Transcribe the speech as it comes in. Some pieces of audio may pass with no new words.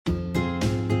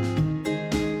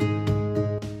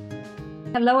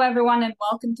Hello, everyone, and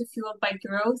welcome to Fueled by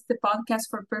Growth, the podcast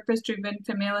for purpose-driven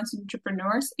female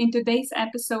entrepreneurs. In today's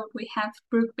episode, we have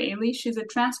Brooke Bailey. She's a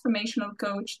transformational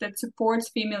coach that supports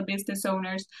female business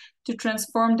owners to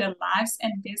transform their lives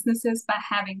and businesses by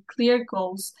having clear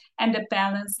goals and a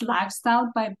balanced lifestyle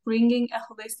by bringing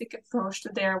a holistic approach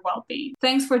to their well-being.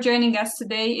 Thanks for joining us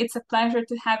today. It's a pleasure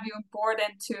to have you on board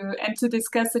and to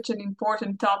discuss such an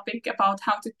important topic about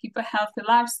how to keep a healthy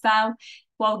lifestyle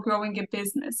while growing a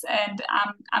business. And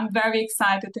I'm very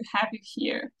excited to have you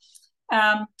here.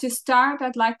 To start,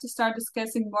 I'd like to start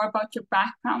discussing more about your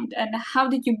background and how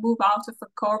did you move out of a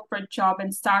corporate job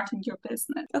and starting your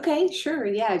business? Okay, sure.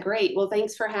 Yeah, great. Well,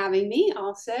 thanks for having me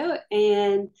also.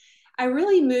 And I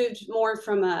really moved more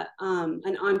from an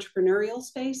entrepreneurial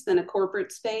space than a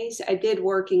corporate space. I did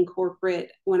work in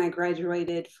corporate when I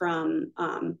graduated from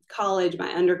college,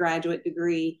 my undergraduate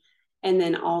degree, and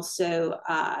then also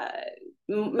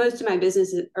most of my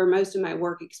business or most of my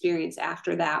work experience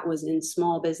after that was in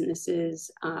small businesses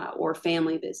or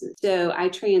family business. So I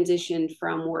transitioned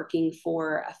from working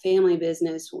for a family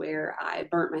business where I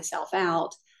burnt myself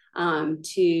out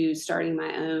to starting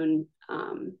my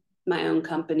own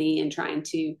company and trying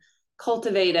to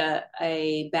cultivate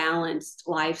a balanced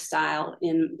lifestyle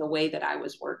in the way that I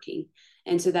was working.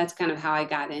 And so that's kind of how I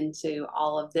got into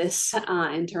all of this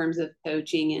in terms of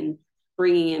coaching and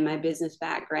bringing in my business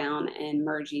background and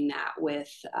merging that with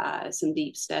some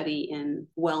deep study in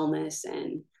wellness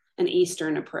and an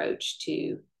Eastern approach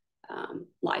to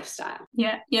lifestyle.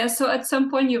 Yeah. So at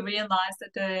some point you realize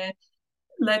that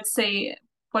let's say,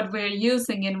 what we're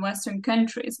using in Western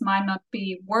countries might not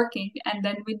be working, and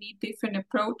then we need different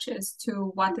approaches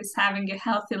to what is having a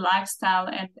healthy lifestyle.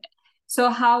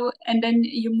 And then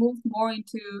you move more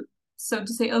into, so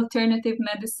to say, alternative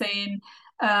medicine,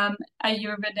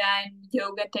 Ayurveda and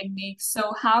yoga techniques.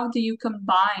 So how do you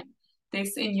combine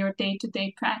this in your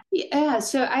day-to-day practice? Yeah,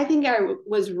 so I think I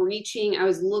was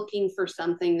looking for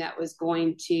something that was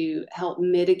going to help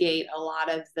mitigate a lot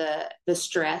of the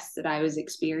stress that I was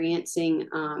experiencing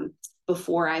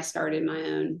before I started my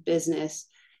own business.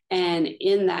 And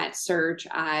in that search,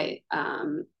 I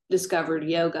discovered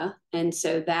yoga. And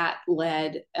so that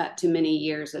led to many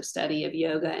years of study of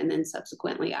yoga and then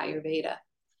subsequently Ayurveda.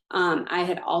 I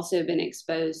had also been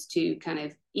exposed to kind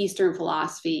of Eastern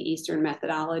philosophy, Eastern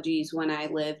methodologies when I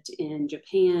lived in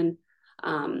Japan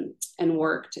and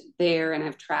worked there, and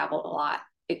I've traveled a lot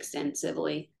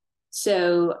extensively.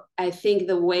 So I think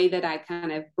the way that I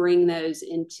kind of bring those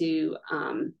into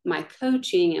my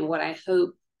coaching and what I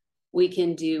hope we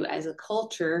can do as a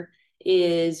culture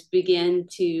is begin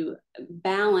to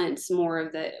balance more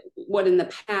of what in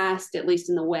the past, at least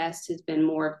in the West, has been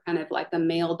more of kind of like a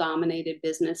male dominated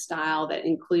business style that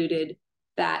included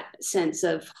that sense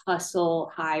of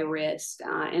hustle, high risk,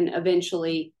 and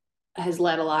eventually has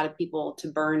led a lot of people to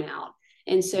burnout.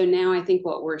 And so now I think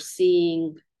what we're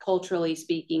seeing, culturally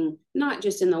speaking, not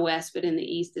just in the West, but in the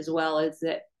East as well, is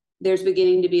that there's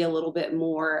beginning to be a little bit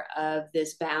more of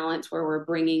this balance where we're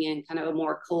bringing in kind of a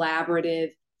more collaborative,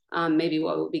 maybe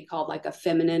what would be called like a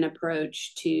feminine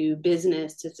approach to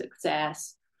business, to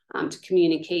success, to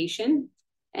communication.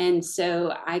 And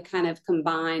so I kind of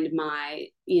combined my,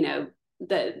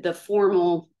 the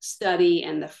formal study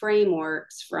and the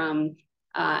frameworks from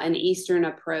an Eastern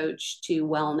approach to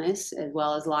wellness as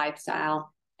well as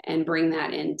lifestyle, and bring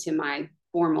that into my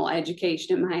formal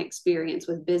education and my experience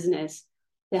with business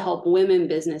to help women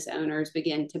business owners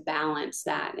begin to balance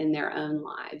that in their own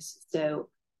lives. So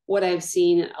what I've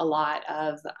seen a lot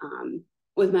of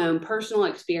with my own personal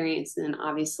experience and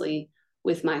obviously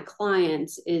with my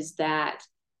clients is that,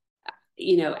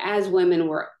 as women,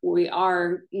 we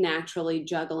are naturally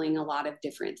juggling a lot of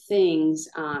different things,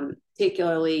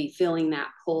 particularly feeling that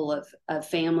pull of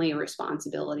family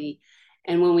responsibility.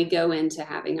 And when we go into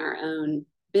having our own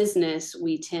business,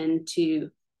 we tend to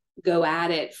go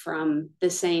at it from the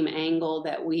same angle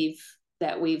that we've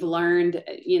learned,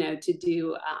 to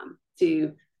do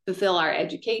to fulfill our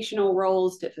educational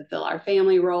roles, to fulfill our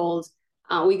family roles.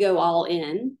 We go all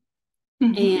in,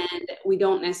 and we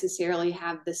don't necessarily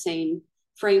have the same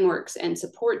frameworks and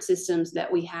support systems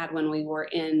that we had when we were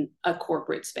in a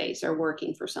corporate space or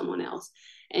working for someone else.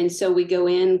 And so we go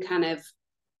in kind of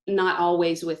not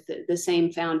always with the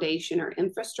same foundation or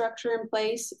infrastructure in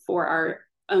place for our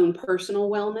own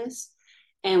personal wellness.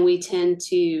 And we tend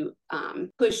to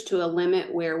push to a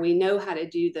limit where we know how to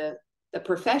do the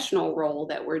professional role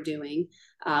that we're doing.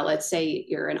 Let's say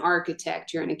you're an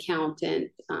architect, you're an accountant,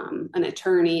 an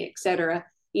attorney, et cetera.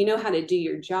 You know how to do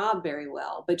your job very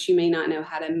well, but you may not know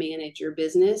how to manage your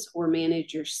business or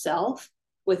manage yourself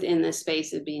within the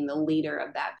space of being the leader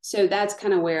of that. So that's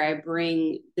kind of where I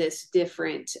bring this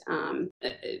different,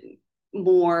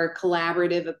 more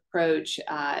collaborative approach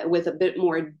with a bit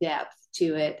more depth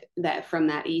to it, that from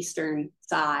that Eastern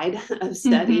side of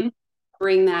study,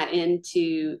 bring that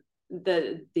into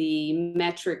the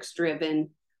metrics driven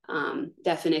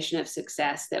definition of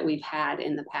success that we've had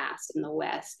in the past in the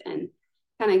West, and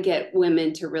kind of get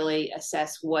women to really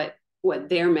assess what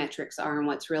their metrics are and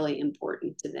what's really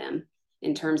important to them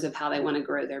in terms of how they want to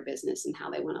grow their business and how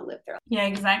they want to live their life. Yeah,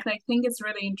 exactly. I think it's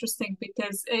really interesting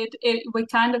because we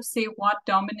kind of see what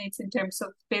dominates in terms of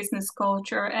business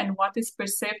culture and what is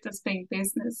perceived as being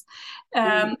business.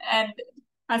 And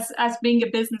as being a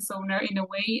business owner in a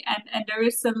way, and there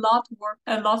is a lot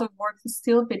of work to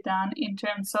still be done in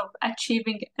terms of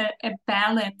achieving a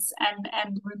balance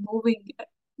and removing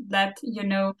that,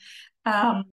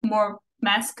 more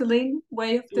masculine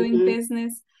way of doing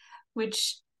business,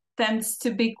 which tends to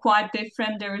be quite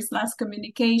different. There is less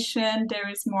communication, there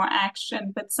is more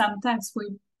action, but sometimes we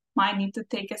might need to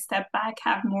take a step back,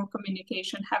 have more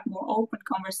communication, have more open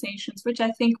conversations, which I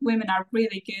think women are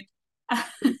really good.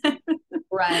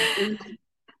 Right.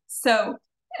 So,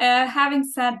 having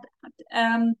said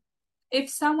that, if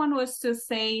someone was to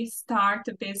say start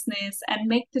a business and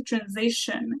make the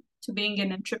transition to being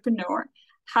an entrepreneur,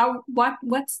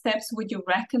 what steps would you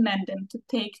recommend them to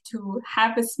take to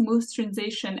have a smooth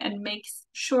transition and make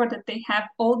sure that they have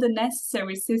all the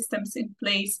necessary systems in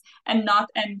place and not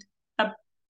end up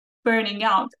burning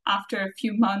out after a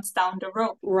few months down the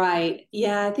road? Right.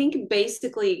 Yeah, I think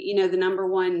basically, the number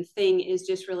one thing is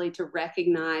just really to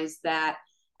recognize that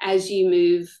as you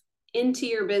move into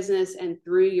your business and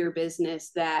through your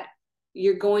business, that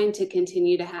you're going to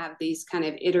continue to have these kind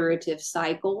of iterative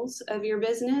cycles of your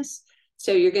business.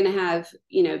 So you're going to have,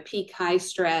 peak high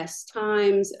stress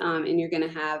times, and you're going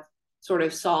to have sort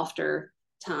of softer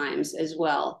times as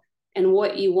well. And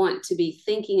what you want to be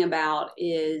thinking about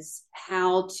is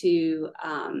how to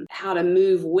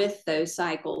move with those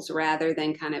cycles rather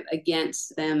than kind of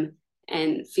against them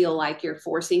and feel like you're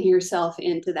forcing yourself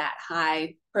into that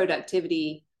high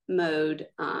productivity mode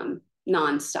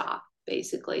nonstop,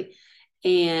 basically.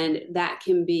 And that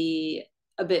can be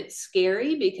a bit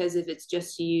scary because if it's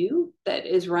just you that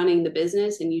is running the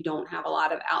business and you don't have a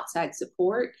lot of outside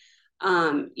support,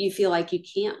 you feel like you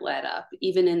can't let up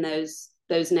even in those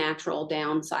natural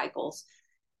down cycles.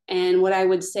 And what I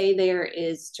would say there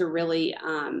is to really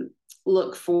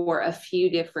look for a few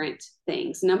different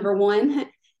things. Number one,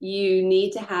 you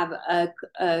need to have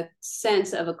a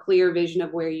sense of a clear vision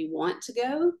of where you want to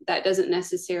go. That doesn't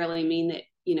necessarily mean that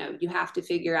you have to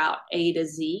figure out A to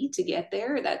Z to get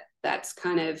there. That's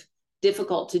kind of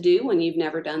difficult to do when you've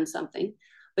never done something,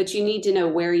 but you need to know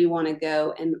where you want to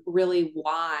go and really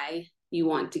why you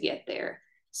want to get there.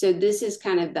 So this is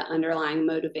kind of the underlying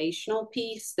motivational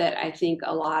piece that I think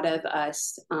a lot of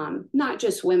us, not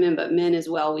just women, but men as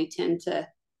well, we tend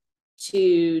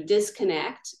to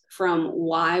disconnect from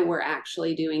why we're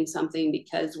actually doing something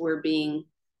because we're being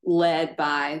led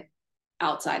by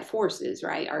outside forces,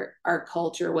 right? Our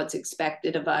culture, what's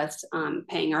expected of us,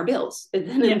 paying our bills is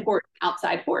an important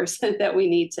outside force that we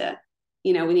need to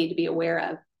be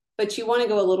aware of. But you want to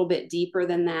go a little bit deeper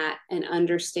than that and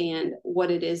understand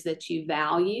what it is that you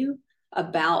value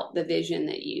about the vision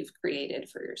that you've created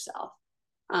for yourself.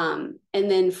 And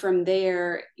then from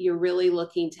there, you're really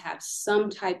looking to have some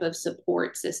type of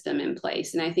support system in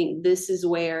place. And I think this is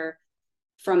where,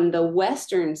 from the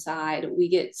Western side, we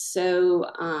get so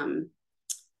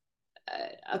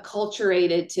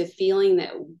acculturated to feeling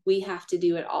that we have to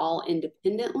do it all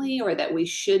independently or that we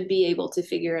should be able to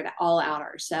figure it all out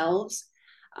ourselves.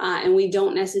 And we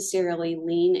don't necessarily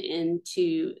lean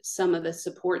into some of the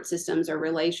support systems or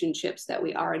relationships that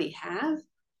we already have,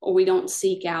 or we don't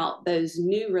seek out those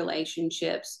new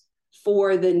relationships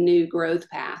for the new growth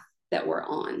path that we're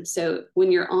on. So when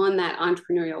you're on that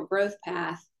entrepreneurial growth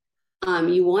path,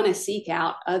 you want to seek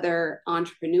out other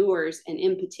entrepreneurs, and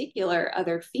in particular,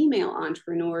 other female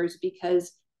entrepreneurs,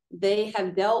 because they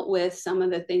have dealt with some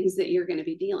of the things that you're going to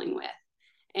be dealing with.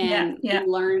 And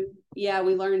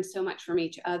we learn so much from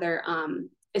each other,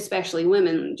 especially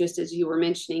women, just as you were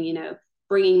mentioning,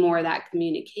 bringing more of that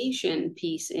communication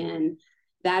piece in.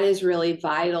 That is really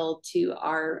vital to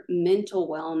our mental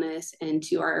wellness and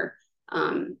to our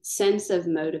sense of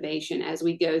motivation as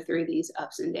we go through these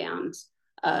ups and downs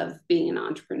of being an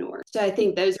entrepreneur. So I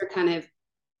think those are kind of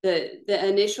the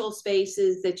initial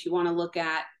spaces that you want to look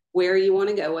at, where you want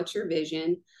to go, what's your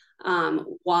vision,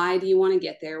 why do you want to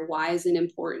get there, why is it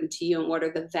important to you, and what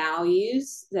are the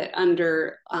values that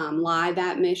underlie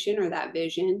that mission or that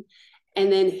vision,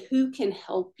 and then who can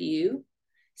help you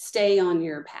stay on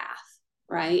your path,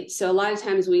 right? So a lot of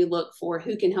times we look for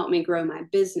who can help me grow my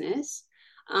business.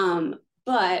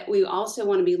 But we also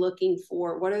want to be looking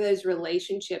for what are those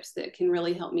relationships that can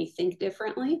really help me think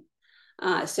differently,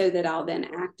 so that I'll then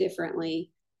act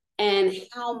differently. And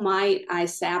how might I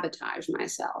sabotage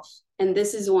myself? And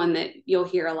this is one that you'll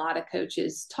hear a lot of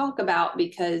coaches talk about,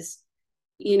 because,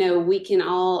 we can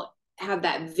all have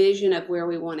that vision of where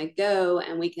we want to go,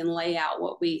 and we can lay out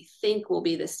what we think will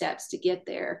be the steps to get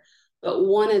there. But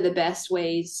one of the best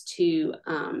ways to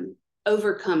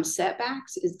overcome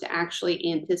setbacks is to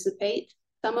actually anticipate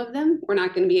some of them. We're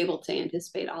not going to be able to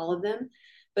anticipate all of them,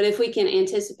 but if we can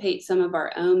anticipate some of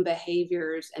our own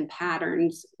behaviors and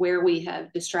patterns where we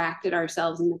have distracted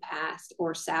ourselves in the past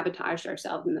or sabotaged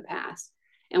ourselves in the past,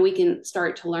 and we can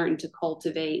start to learn to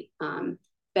cultivate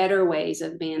better ways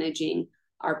of managing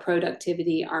our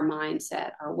productivity, our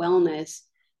mindset, our wellness,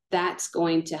 that's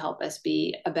going to help us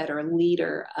be a better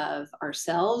leader of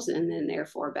ourselves, and then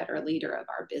therefore a better leader of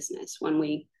our business when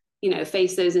we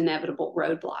face those inevitable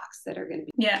roadblocks that are going to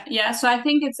be. Yeah. So I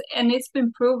think it's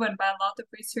been proven by a lot of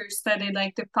research study,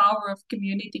 like the power of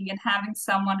community and having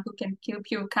someone who can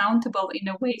keep you accountable in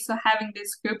a way. So having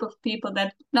this group of people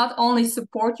that not only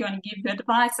support you and give you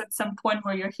advice at some point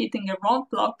where you're hitting a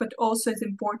roadblock, but also it's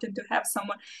important to have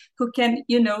someone who can,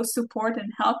 support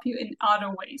and help you in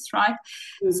other ways, right?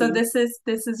 Mm-hmm. So this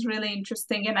is really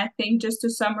interesting. And I think, just to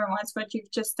summarize what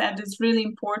you've just said, it's really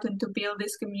important to build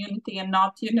this community and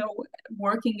not,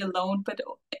 working alone, but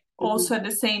also at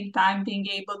the same time being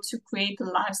able to create a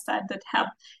lifestyle that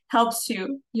helps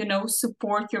you,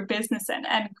 support your business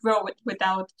and grow it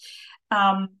without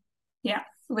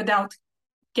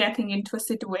getting into a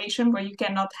situation where you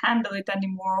cannot handle it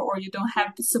anymore, or you don't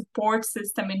have the support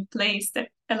system in place that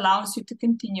allows you to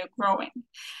continue growing.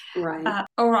 Right.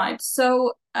 All right.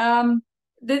 So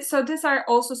these are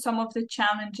also some of the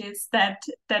challenges that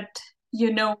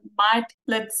might,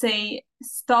 let's say,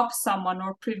 stop someone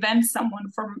or prevent someone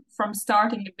from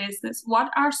starting a business. What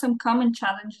are some common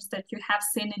challenges that you have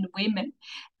seen in women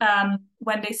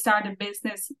when they start a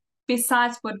business,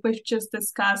 besides what we've just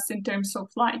discussed in terms of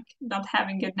like not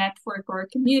having a network or a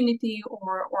community,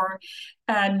 or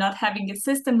not having a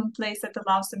system in place that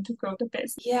allows them to grow the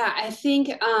business? Yeah, I think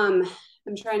I'm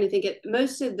trying to think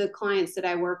most of the clients that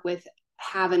I work with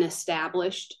have an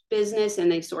established business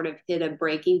and they sort of hit a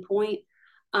breaking point.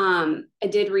 I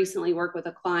did recently work with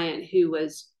a client who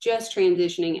was just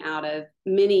transitioning out of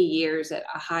many years at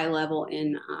a high level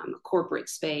in a corporate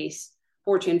space,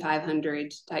 Fortune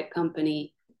 500 type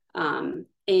company.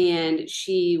 And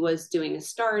she was doing a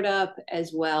startup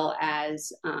as well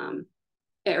as,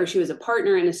 or she was a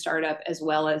partner in a startup as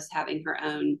well as having her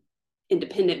own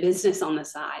independent business on the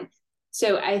side.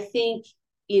 So I think,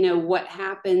 what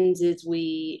happens is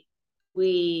we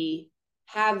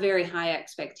have very high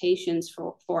expectations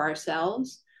for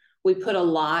ourselves. We put a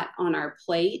lot on our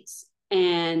plates,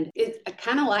 and it's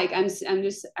kind of like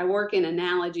I work in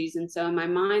analogies. And so in my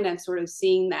mind, I'm sort of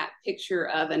seeing that picture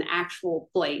of an actual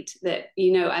plate that,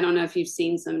 I don't know if you've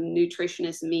seen some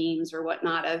nutritionist memes or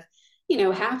whatnot of,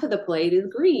 half of the plate is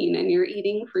green and you're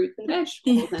eating fruits and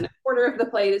vegetables, and a quarter of the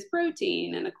plate is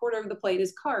protein and a quarter of the plate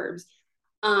is carbs.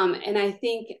 And I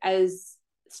think as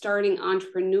starting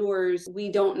entrepreneurs,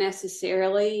 we don't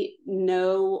necessarily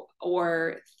know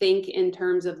or think in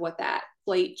terms of what that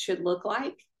plate should look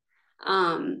like.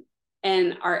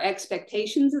 And our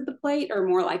expectations of the plate are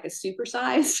more like a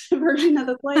supersized version of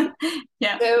the plate.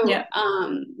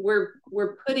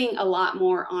 We're putting a lot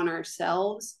more on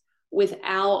ourselves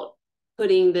without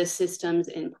putting the systems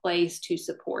in place to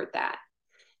support that.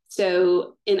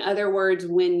 So in other words,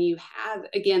 when you have,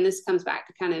 again, this comes back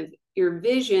to kind of your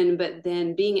vision, but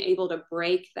then being able to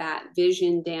break that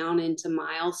vision down into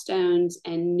milestones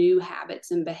and new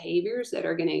habits and behaviors that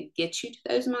are going to get you to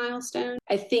those milestones.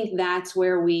 I think that's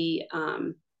where we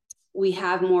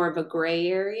have more of a gray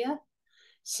area.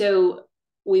 So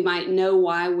we might know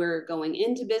why we're going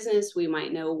into business. We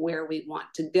might know where we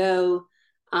want to go.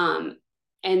 And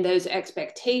those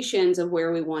expectations of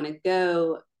where we want to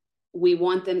go, we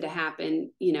want them to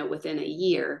happen, within a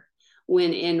year,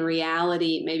 when in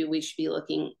reality, maybe we should be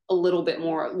looking a little bit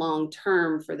more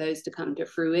long-term for those to come to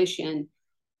fruition.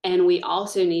 And we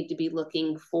also need to be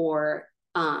looking for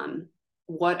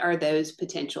what are those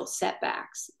potential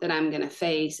setbacks that I'm going to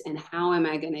face, and how am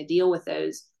I going to deal with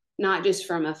those, not just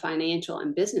from a financial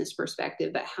and business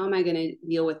perspective, but how am I going to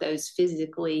deal with those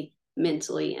physically,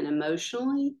 mentally, and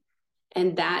emotionally?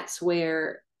 And that's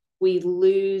where we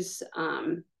lose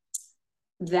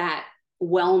that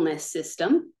wellness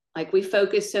system. Like, we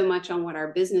focus so much on what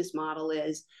our business model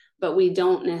is, but we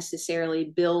don't necessarily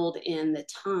build in the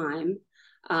time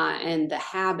and the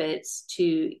habits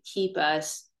to keep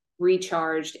us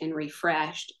recharged and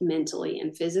refreshed mentally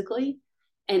and physically.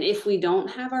 And if we don't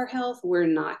have our health, we're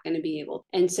not going to be able.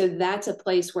 And so that's a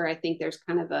place where I think there's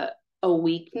kind of a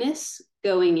weakness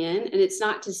going in. And it's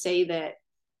not to say that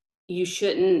you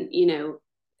shouldn't,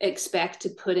 expect to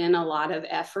put in a lot of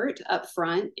effort up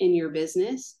front in your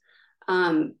business.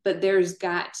 But there's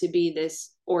got to be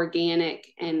this organic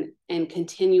and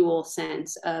continual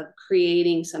sense of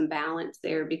creating some balance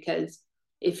there, because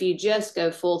if you just go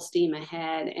full steam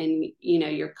ahead and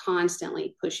you're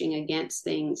constantly pushing against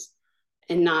things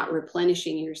and not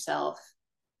replenishing yourself,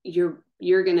 you're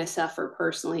going to suffer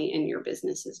personally, and your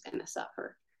business is going to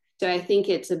suffer. So I think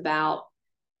it's about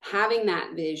having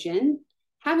that vision,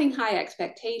 having high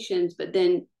expectations, but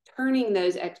then turning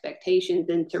those expectations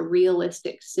into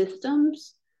realistic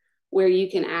systems where you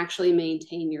can actually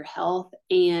maintain your health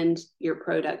and your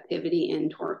productivity in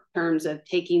terms of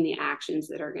taking the actions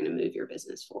that are going to move your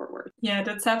business forward. Yeah,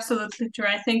 that's absolutely true.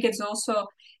 I think it's also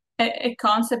a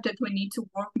concept that we need to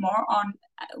work more on.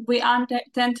 We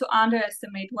tend to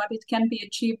underestimate what it can be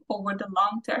achieved over the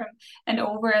long term and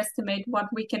overestimate what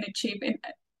we can achieve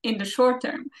in the short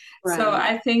term. Right. So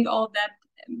I think all that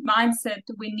mindset,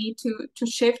 we need to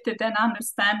shift it and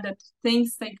understand that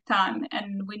things take time,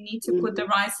 and we need to put the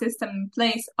right system in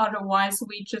place. Otherwise,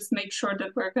 we just make sure that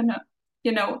we're gonna,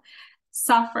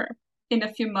 suffer in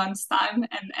a few months' time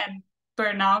and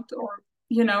burn out, or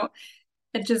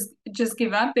just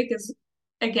give up, because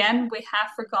again, we have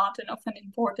forgotten of an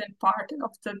important part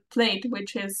of the plate,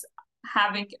 which is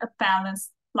having a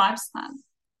balanced lifestyle.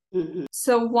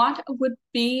 So what would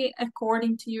be,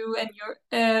 according to you and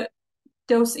your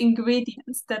those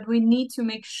ingredients that we need to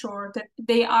make sure that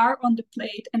they are on the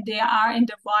plate and they are in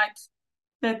the right,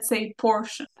 let's say,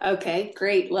 portion? Okay,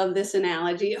 great. Love this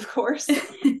analogy, of course.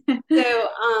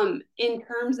 So in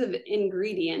terms of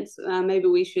ingredients, maybe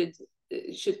we should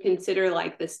consider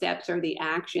like the steps or the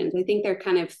actions. I think there are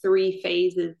kind of three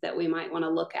phases that we might want to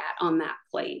look at on that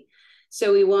plate.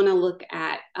 So we want to look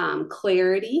at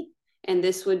clarity. And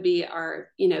this would be our,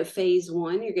 phase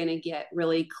one. You're going to get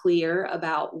really clear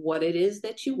about what it is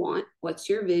that you want. What's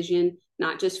your vision,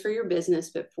 not just for your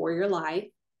business, but for your life.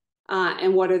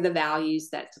 And what are the values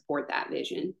that support that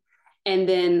vision? And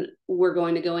then we're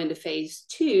going to go into phase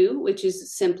two, which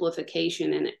is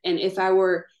simplification. And if I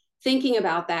were thinking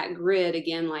about that grid,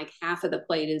 again, like half of the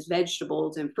plate is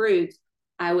vegetables and fruits,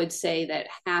 I would say that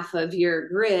half of your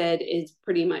grid is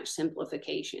pretty much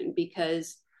simplification,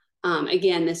 because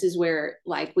again, this is where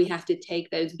like we have to take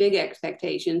those big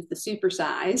expectations, the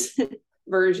supersize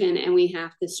version, and we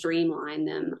have to streamline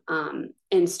them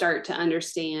and start to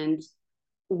understand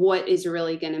what is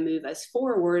really going to move us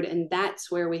forward. And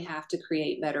that's where we have to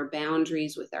create better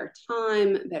boundaries with our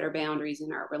time, better boundaries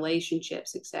in our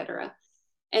relationships, etc.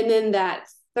 And then that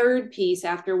third piece,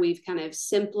 after we've kind of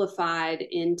simplified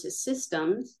into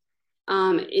systems,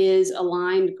 is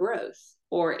aligned growth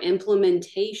or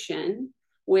implementation,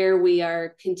 where we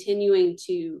are continuing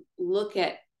to look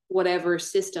at whatever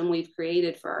system we've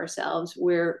created for ourselves.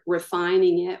 We're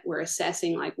refining it. We're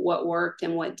assessing like what worked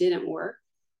and what didn't work.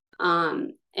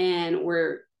 And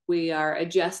we are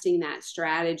adjusting that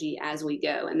strategy as we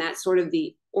go. And that's sort of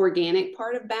the organic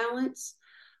part of balance,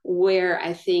 where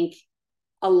I think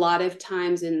a lot of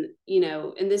times and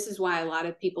this is why a lot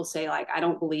of people say like, I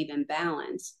don't believe in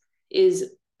balance,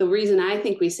 is the reason I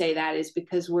think we say that is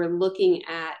because we're looking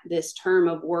at this term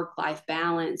of work-life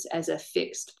balance as a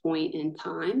fixed point in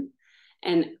time.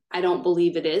 And I don't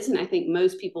believe it is. And I think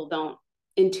most people don't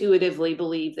intuitively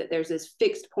believe that there's this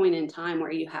fixed point in time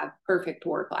where you have perfect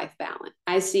work-life balance.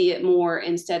 I see it more,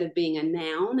 instead of being a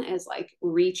noun as like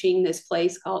reaching this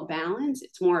place called balance,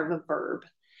 it's more of a verb.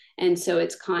 And so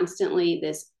it's constantly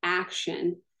this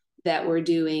action that we're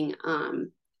doing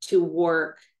to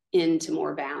work into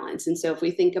more balance. And so if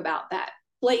we think about that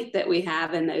plate that we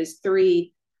have and those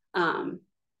three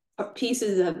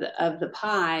pieces of the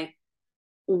pie,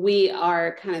 we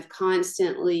are kind of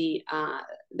constantly,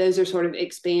 those are sort of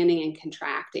expanding and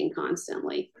contracting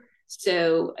constantly.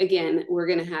 So again, we're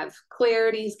going to have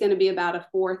clarity is going to be about a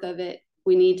fourth of it.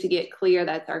 We need to get clear.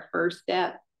 That's our first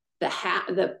step.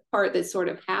 The part that's sort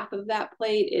of half of that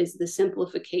plate is the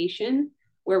simplification,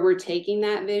 where we're taking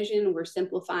that vision, we're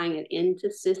simplifying it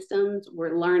into systems.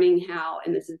 We're learning how,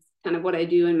 and this is kind of what I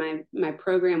do in my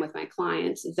program with my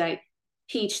clients, is I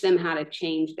teach them how to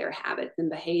change their habits and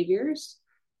behaviors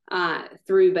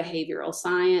through behavioral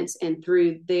science and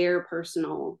through their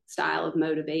personal style of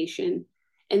motivation.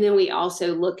 And then we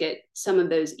also look at some of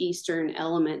those Eastern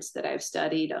elements that I've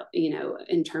studied,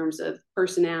 in terms of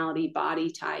personality,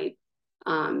 body type,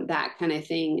 that kind of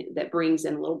thing that brings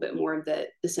in a little bit more of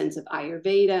the sense of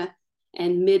Ayurveda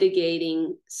and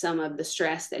mitigating some of the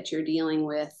stress that you're dealing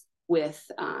with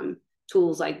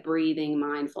tools like breathing,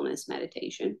 mindfulness,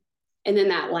 meditation. And then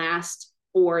that last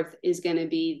fourth is going to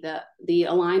be the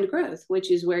aligned growth,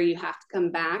 which is where you have to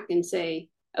come back and say,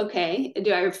 okay,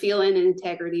 do I feel in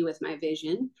integrity with my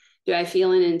vision? Do I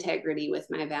feel in integrity with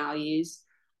my values?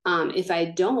 If I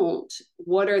don't,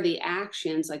 what are the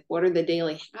actions, like what are the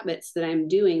daily habits that I'm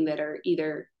doing that are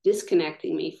either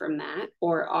disconnecting me from that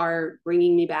or are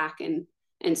bringing me back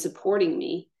and supporting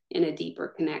me in a deeper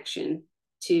connection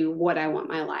to what I want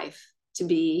my life to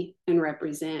be and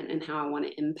represent and how I want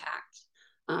to impact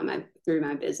through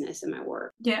my business and my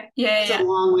work. Yeah. It's a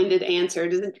long-winded answer.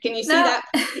 Can you see No. that?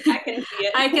 I can see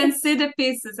it. I can see the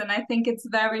pieces, and I think it's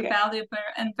very Okay. valuable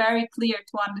and very clear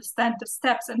to understand the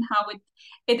steps and how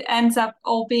it ends up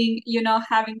all being,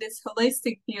 having this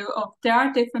holistic view of there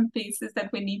are different pieces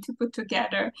that we need to put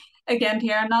together. Again,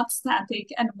 they are not static,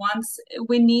 and once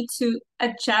we need to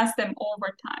adjust them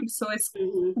over time. So it's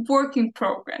work in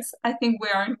progress. I think we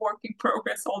are in work in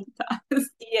progress all the time.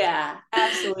 Yeah,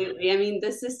 absolutely. I mean,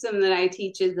 the system that I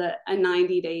teach is a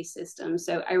 90-day system.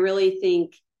 So I really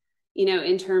think,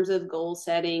 in terms of goal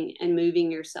setting and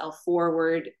moving yourself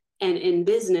forward, and in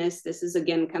business, this is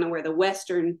again kind of where the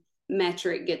Western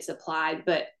metric gets applied,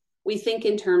 but we think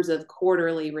in terms of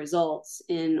quarterly results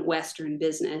in Western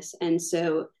business. And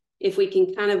so if we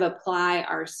can kind of apply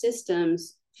our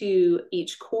systems to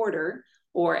each quarter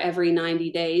or every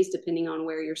 90 days, depending on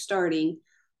where you're starting,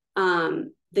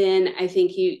 then I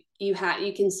think you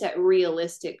can set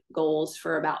realistic goals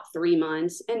for about 3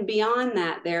 months. And beyond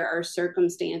that, there are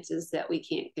circumstances that we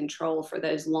can't control for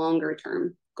those longer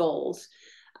term goals.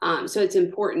 So it's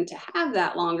important to have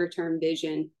that longer term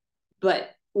vision,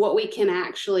 but what we can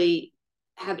actually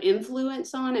have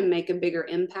influence on and make a bigger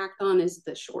impact on is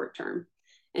the short term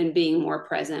and being more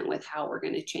present with how we're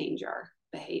going to change our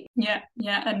behavior. Yeah,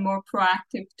 and more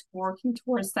proactive to working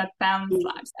towards that balanced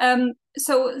life.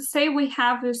 So say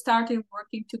we're starting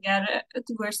working together,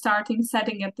 we're starting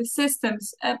setting up the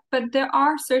systems, but there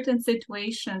are certain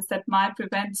situations that might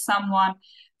prevent someone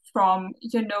from,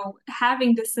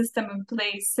 having the system in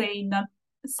place, say not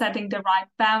setting the right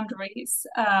boundaries,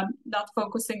 not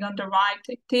focusing on the right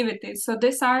activities. So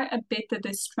these are a bit the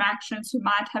distractions you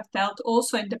might have dealt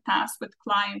also in the past with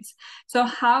clients. So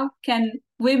how can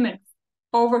women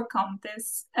overcome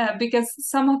this? Because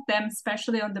some of them,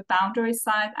 especially on the boundary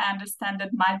side, I understand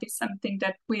that might be something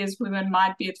that we as women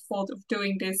might be at fault of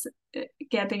doing this,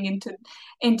 getting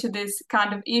into this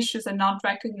kind of issues and not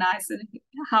recognizing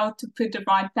how to put the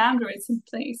right boundaries in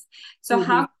place. So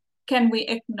how can we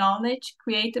acknowledge,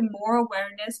 create a more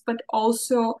awareness, but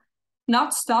also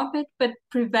not stop it, but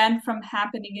prevent from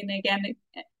happening again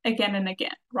and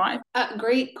again, right?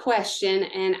 Great question.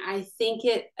 And I think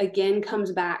it again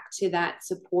comes back to that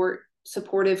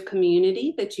supportive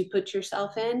community that you put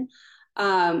yourself in.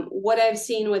 What I've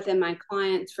seen within my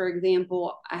clients, for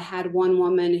example, I had one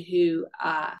woman who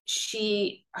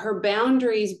her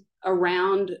boundaries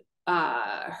around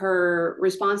her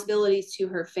responsibilities to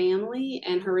her family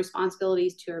and her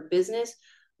responsibilities to her business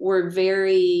were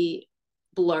very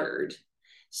blurred.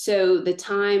 So the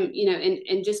time,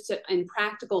 and just in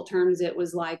practical terms, it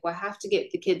was like, well, I have to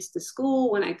get the kids to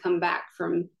school. When I come back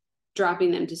from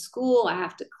dropping them to school, I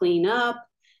have to clean up.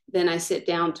 Then I sit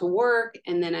down to work,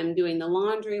 and then I'm doing the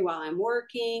laundry while I'm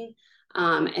working.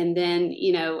 And then,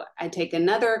 I take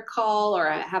another call or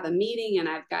I have a meeting and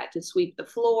I've got to sweep the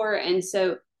floor. And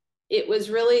so it was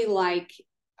really like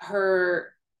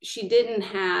she didn't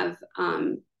have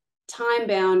time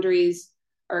boundaries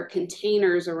or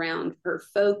containers around her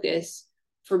focus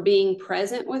for being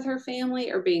present with her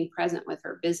family or being present with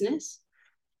her business.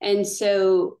 And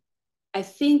so I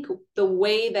think the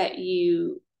way that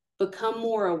you become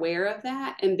more aware of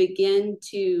that and begin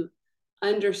to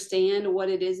understand what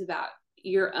it is about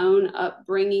your own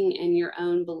upbringing and your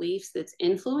own beliefs that's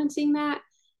influencing that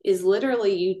is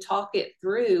literally you talk it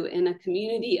through in a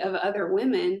community of other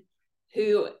women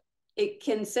who it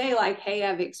can say like, hey,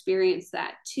 I've experienced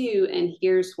that too, and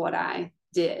here's what I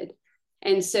did.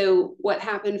 And so what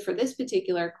happened for this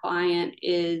particular client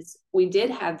is we did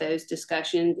have those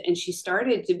discussions, and she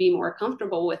started to be more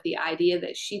comfortable with the idea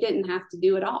that she didn't have to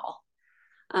do it all.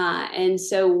 And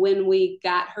so when we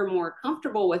got her more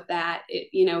comfortable with that,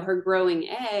 her growing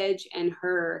edge and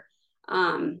her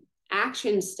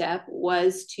action step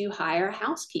was to hire a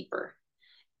housekeeper.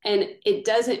 And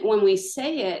when we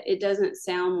say it, it doesn't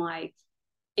sound like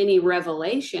any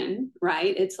revelation,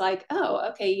 right? It's like,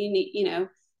 oh, okay,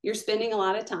 you're spending a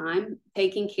lot of time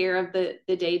taking care of the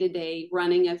day-to-day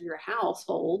running of your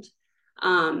household.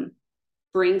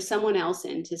 bring someone else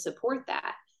in to support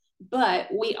that. But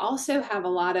we also have a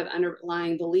lot of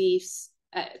underlying beliefs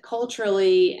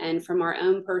culturally and from our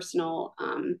own personal,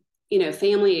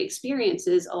 family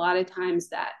experiences. A lot of times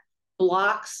that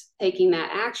blocks taking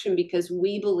that action because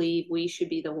we believe we should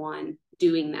be the one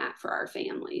doing that for our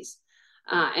families.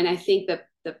 And I think that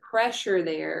the pressure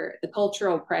there, the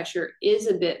cultural pressure, is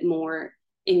a bit more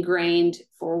ingrained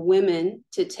for women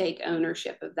to take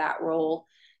ownership of that role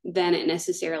than it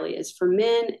necessarily is for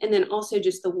men. And then also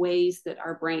just the ways that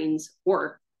our brains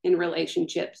work in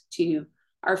relationships to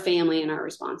our family and our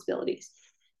responsibilities.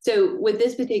 So with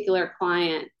this particular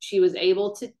client, she was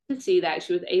able to see that.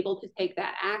 She was able to take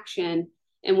that action.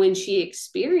 And when she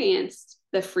experienced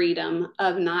the freedom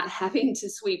of not having to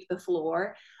sweep the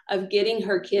floor, of getting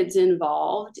her kids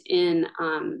involved in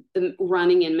the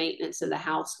running and maintenance of the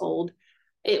household,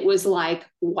 it was like,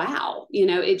 wow,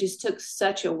 it just took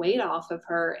such a weight off of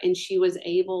her. And she was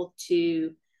able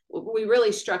to, we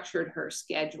really structured her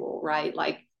schedule, right?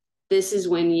 Like, this is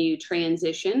when you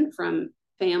transition from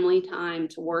family time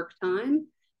to work time,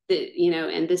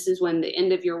 and this is when the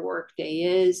end of your work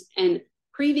day is. And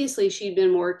previously she'd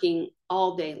been working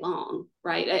all day long,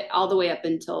 right? All the way up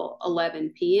until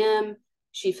 11 p.m.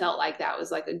 She felt like that was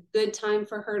like a good time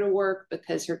for her to work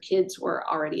because her kids were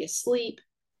already asleep.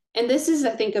 And this is,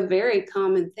 I think, a very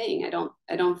common thing. I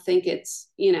don't think it's,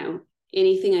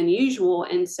 anything unusual.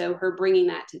 And so her bringing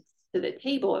that to the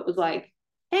table, it was like,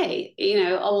 hey,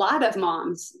 a lot of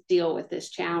moms deal with this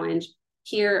challenge.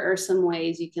 Here are some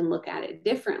ways you can look at it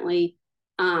differently.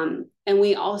 And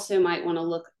we also might want to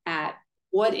look at,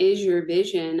 what is your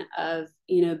vision of,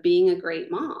 being a great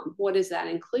mom? What does that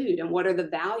include? And what are the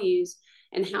values?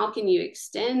 And how can you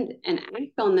extend and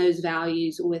act on those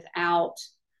values without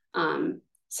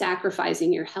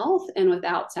sacrificing your health and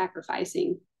without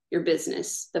sacrificing your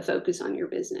business, the focus on your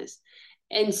business?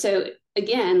 And so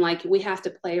again, like, we have to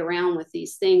play around with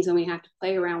these things, and we have to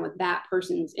play around with that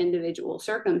person's individual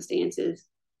circumstances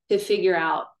to figure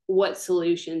out what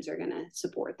solutions are going to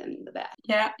support them the best.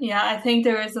 Yeah, I think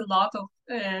there is a lot of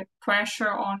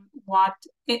pressure on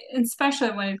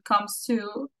especially when it comes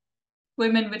to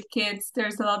women with kids.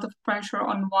 There's a lot of pressure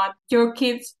on what your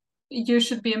kids, you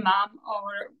should be a mom,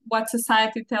 or what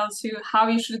society tells you how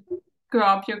you should grow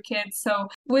up your kids. So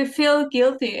we feel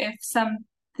guilty if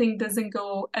something doesn't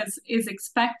go as is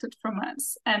expected from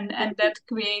us, and that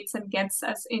creates and gets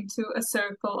us into a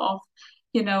circle of,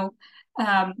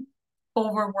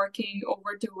 overworking,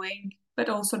 overdoing, but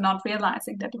also not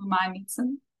realizing that we might need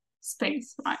some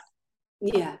space, right?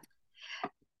 Yeah.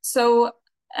 So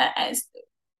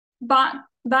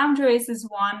boundaries is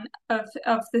one of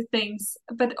the things,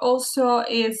 but also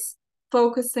is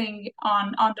focusing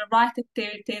on the right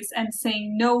activities and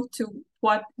saying no to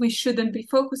what we shouldn't be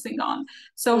focusing on.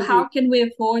 So how can we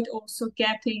avoid also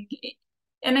getting,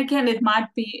 and again, it might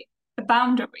be a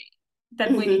boundary that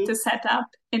we need to set up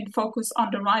and focus on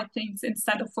the right things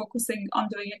instead of focusing on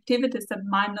doing activities that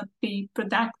might not be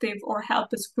productive or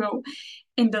help us grow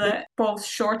in the both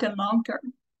short and long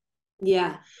term.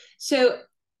 Yeah. So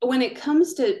when it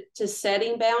comes to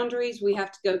setting boundaries, we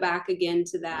have to go back again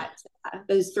to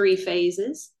those 3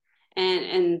 phases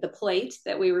and the plate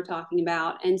that we were talking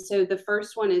about. And so the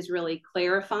first one is really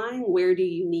clarifying, where do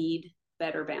you need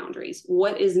better boundaries?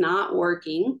 What is not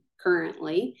working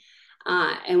currently?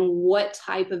 And what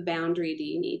type of boundary do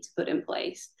you need to put in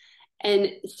place?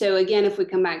 And so again, if we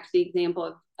come back to the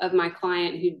example of my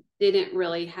client who didn't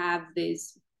really have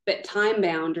these time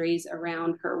boundaries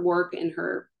around her work and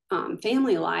her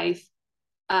family life,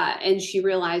 and she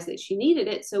realized that she needed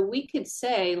it. So we could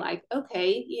say, like,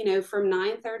 okay, from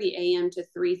 9:30 a.m. to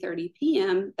 3:30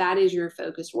 p.m., that is your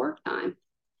focused work time.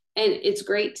 And it's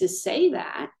great to say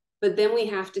that, but then we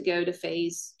have to go to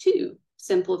phase 2,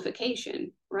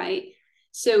 simplification, right?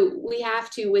 So we have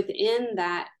to, within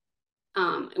that,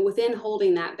 within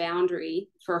holding that boundary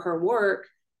for her work,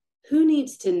 who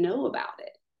needs to know about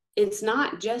it? It's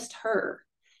not just her.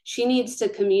 She needs to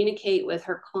communicate with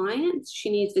her clients. She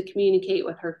needs to communicate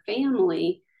with her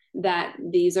family that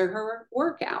these are her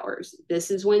work hours. This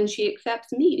is when she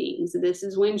accepts meetings. This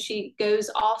is when she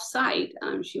goes off site.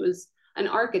 She was an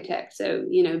architect. So,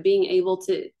 being able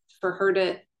for her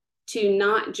to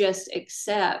not just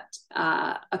accept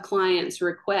a client's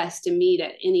request to meet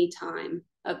at any time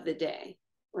of the day,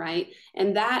 right?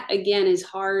 And that, again, is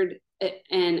hard.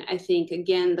 And I think,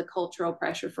 again, the cultural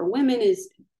pressure for women is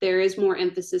there is more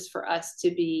emphasis for us to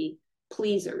be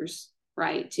pleasers,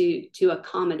 right? To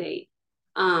accommodate.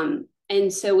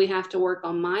 And so we have to work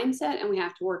on mindset, and we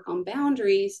have to work on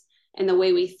boundaries and the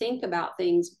way we think about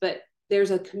things. But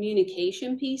there's a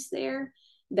communication piece there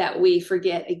that we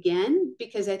forget again,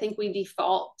 because I think we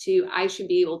default to, I should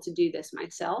be able to do this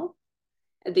myself,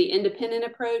 the independent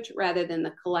approach rather than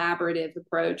the collaborative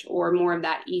approach, or more of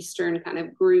that Eastern kind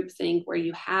of group think where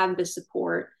you have the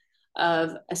support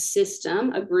of a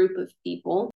system, a group of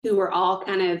people who are all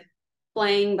kind of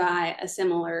playing by a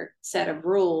similar set of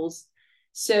rules.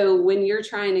 So when you're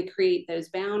trying to create those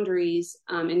boundaries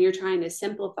and you're trying to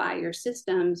simplify your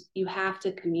systems, you have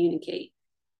to communicate.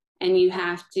 And you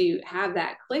have to have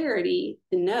that clarity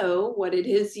to know what it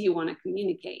is you want to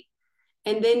communicate.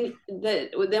 And then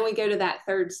we go to that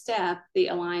third step, the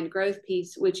aligned growth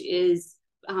piece, which is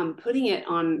putting it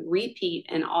on repeat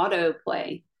and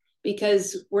autoplay,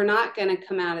 because we're not going to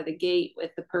come out of the gate with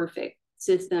the perfect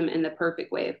system and the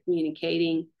perfect way of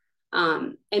communicating.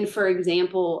 And for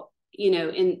example,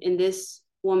 in this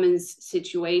woman's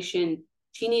situation,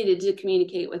 she needed to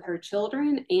communicate with her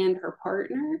children and her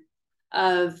partner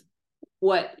of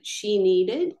what she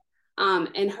needed.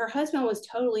 And her husband was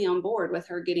totally on board with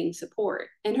her getting support.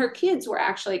 And her kids were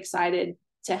actually excited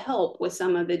to help with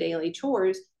some of the daily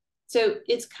chores. So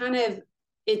it's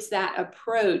that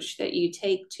approach that you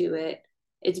take to it.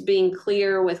 It's being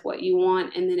clear with what you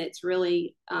want. And then it's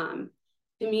really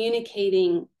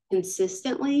communicating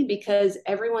consistently, because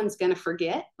everyone's going to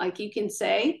forget. Like you can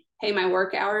say, hey, my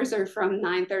work hours are from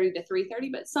 9:30 to 3:30,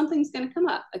 but something's going to come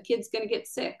up. A kid's going to get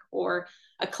sick, or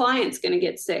a client's going to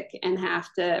get sick and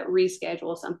have to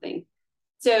reschedule something.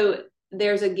 So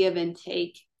there's a give and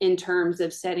take in terms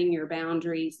of setting your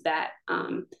boundaries that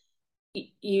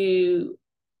you,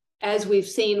 as we've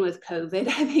seen with COVID,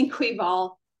 I think we've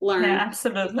all learned. Yeah,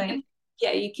 absolutely.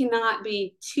 You cannot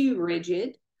be too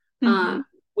rigid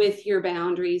with your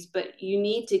boundaries, but you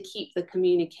need to keep the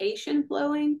communication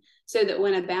flowing so that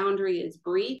when a boundary is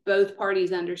breached, both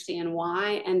parties understand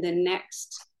why, and the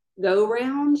next go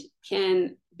round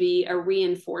can be a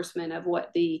reinforcement of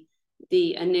what the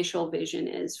initial vision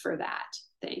is for that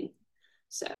thing.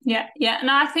 So yeah, and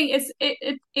I think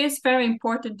it is very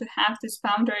important to have these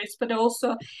boundaries, but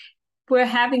also we're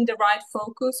having the right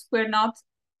focus. We're not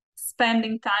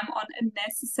spending time on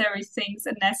unnecessary things,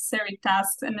 unnecessary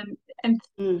tasks, and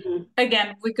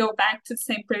again, we go back to the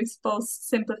same principles,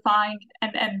 simplifying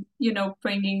and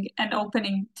bringing and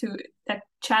opening to that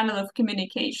channel of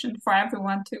communication for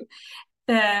everyone to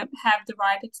have the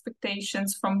right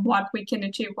expectations from what we can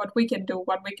achieve, what we can do,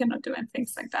 what we cannot do, and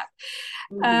things like that.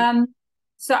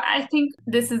 So I think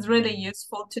this is really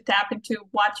useful to tap into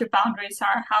what your boundaries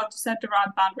are, how to set the right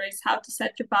boundaries, how to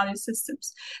set your value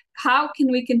systems. How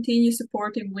can we continue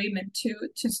supporting women to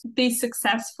be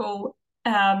successful?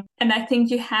 And I think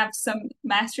you have some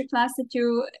masterclass that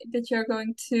you're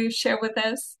going to share with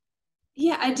us.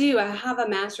 Yeah, I do. I have a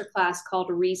masterclass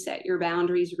called Reset Your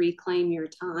Boundaries, Reclaim Your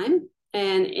Time.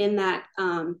 And in that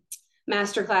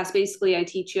masterclass, basically, I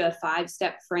teach you a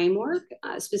 5-step framework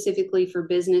specifically for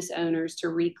business owners to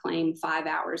reclaim 5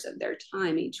 hours of their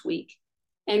time each week.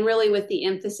 And really with the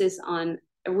emphasis on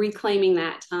reclaiming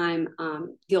that time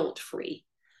guilt-free,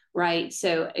 right?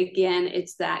 So again,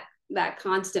 it's that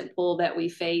constant pull that we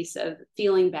face of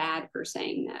feeling bad for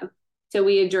saying no. So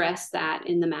we address that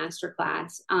in the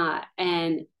masterclass.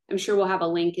 And I'm sure we'll have a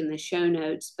link in the show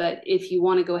notes, but if you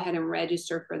want to go ahead and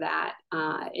register for that,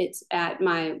 it's at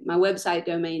my website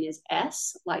domain is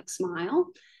S like smile,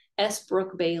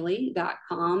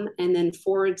 sbrookbailey.com, and then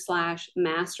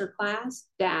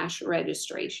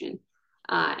 /masterclass-registration.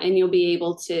 And you'll be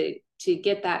able to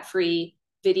get that free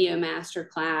video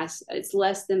masterclass. It's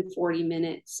less than 40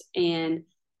 minutes. And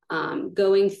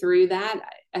going through that,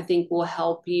 I think will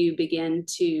help you begin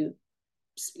to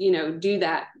do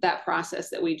that process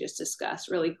that we just discussed,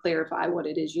 really clarify what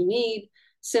it is you need,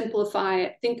 simplify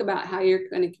it, think about how you're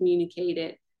going to communicate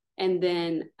it, and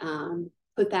then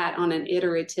put that on an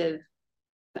iterative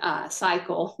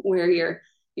cycle where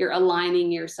you're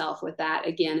aligning yourself with that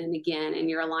again and again, and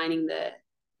you're aligning the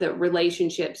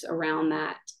relationships around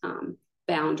that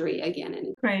boundary again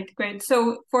and again. Great.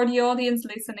 So for the audience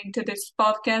listening to this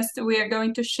podcast, we are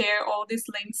going to share all these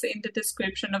links in the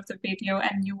description of the video,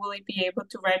 and you will be able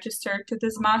to register to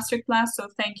this masterclass. So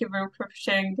thank you, Brooke, for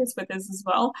sharing this with us as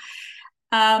well.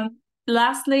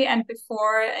 Lastly, and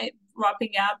before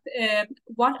wrapping up,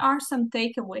 what are some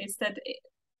takeaways that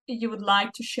you would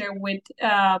like to share with,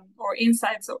 or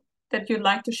insights that you'd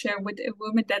like to share with a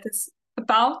woman that is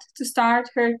about to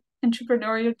start her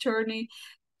entrepreneurial journey,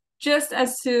 just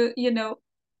as to,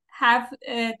 have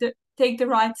take the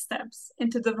right steps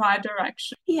into the right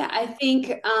direction? Yeah, I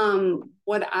think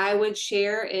what I would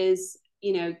share is,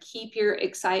 keep your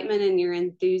excitement and your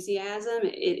enthusiasm.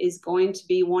 It is going to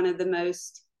be one of the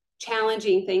most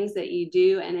challenging things that you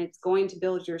do, and it's going to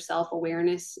build your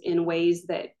self-awareness in ways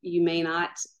that you may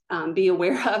not be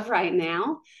aware of right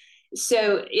now.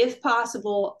 So if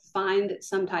possible, find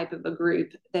some type of a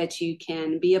group that you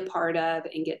can be a part of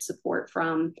and get support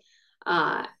from,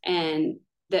 and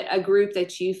a group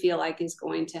that you feel like is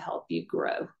going to help you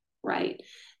grow, right?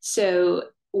 So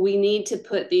we need to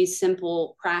put these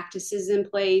simple practices in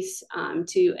place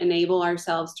to enable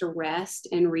ourselves to rest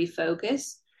and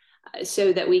refocus,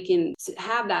 so that we can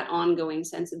have that ongoing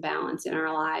sense of balance in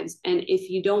our lives. And if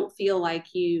you don't feel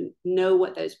like you know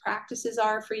what those practices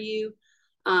are for you,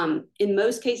 in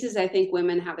most cases, I think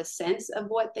women have a sense of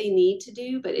what they need to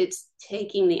do, but it's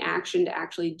taking the action to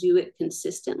actually do it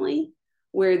consistently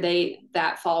where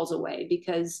that falls away,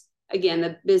 because again,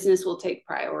 the business will take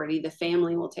priority, the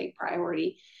family will take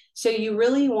priority. So you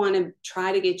really want to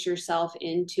try to get yourself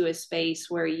into a space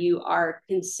where you are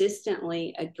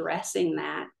consistently addressing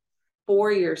that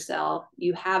for yourself.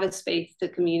 You have a space to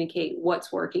communicate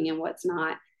what's working and what's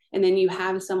not. And then you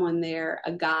have someone there,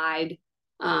 a guide,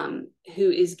 who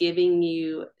is giving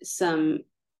you some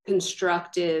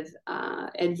constructive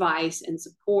advice and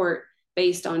support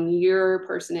based on your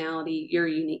personality, your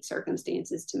unique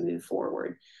circumstances to move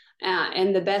forward.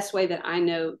 And the best way that I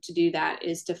know to do that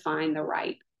is to find the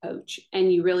right coach.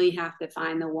 And you really have to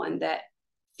find the one that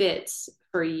fits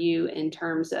for you in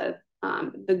terms of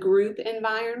the group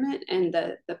environment and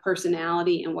the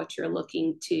personality and what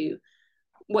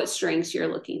strengths you're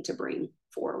looking to bring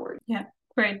forward. Yeah,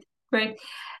 great.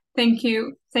 Thank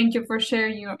you for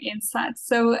sharing your insights.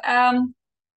 So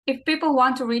if people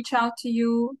want to reach out to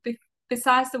you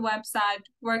besides the website,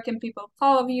 where can people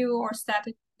follow you or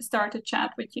start a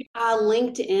chat with you?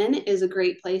 LinkedIn is a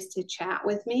great place to chat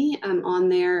with me. I'm on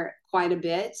there quite a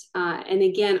bit. And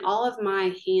again, all of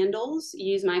my handles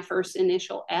use my first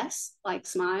initial S, like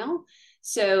smile.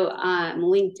 So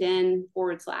LinkedIn/S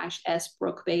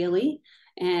Brooke Bailey.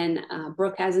 And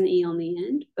Brooke has an E on the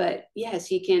end. But yes,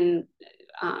 you can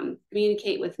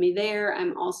communicate with me there.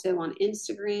 I'm also on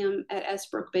Instagram at S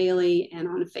Brooke Bailey and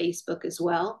on Facebook as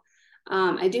well.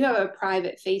 I do have a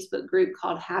private Facebook group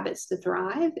called Habits to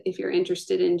Thrive. If you're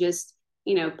interested in just,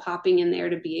 popping in there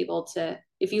to be able to,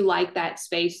 if you like that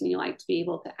space and you like to be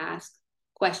able to ask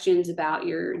questions about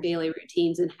your daily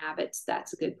routines and habits,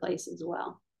 that's a good place as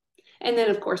well. And then,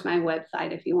 of course, my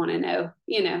website, if you want to know,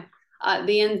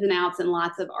 the ins and outs and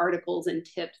lots of articles and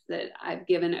tips that I've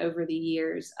given over the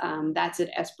years. That's at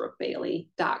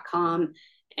sbrookebailey.com.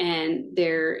 And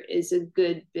there is a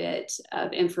good bit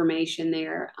of information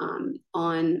there on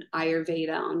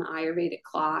Ayurveda, on the Ayurvedic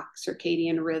clock,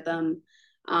 circadian rhythm,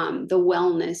 the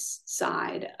wellness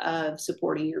side of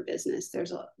supporting your business. There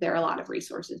are a lot of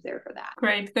resources there for that.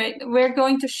 Great. We're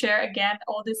going to share again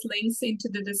all these links into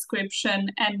the description,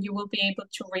 and you will be able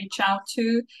to reach out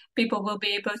to people. Will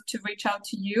be able to reach out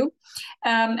to you.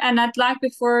 And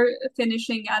before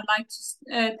finishing, I'd like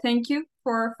to thank you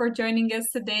for joining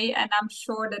us today. And I'm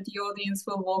sure that the audience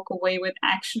will walk away with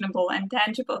actionable and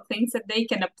tangible things that they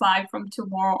can apply from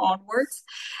tomorrow onwards.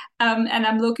 And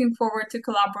I'm looking forward to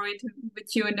collaborate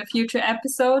with you in the future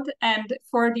episode. And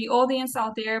for the audience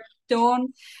out there,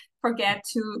 don't forget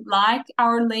to like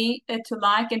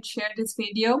and share this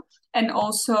video, and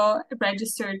also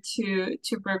register to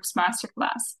Brooke's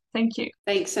masterclass. Thank you.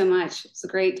 Thanks so much. It's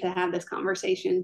great to have this conversation.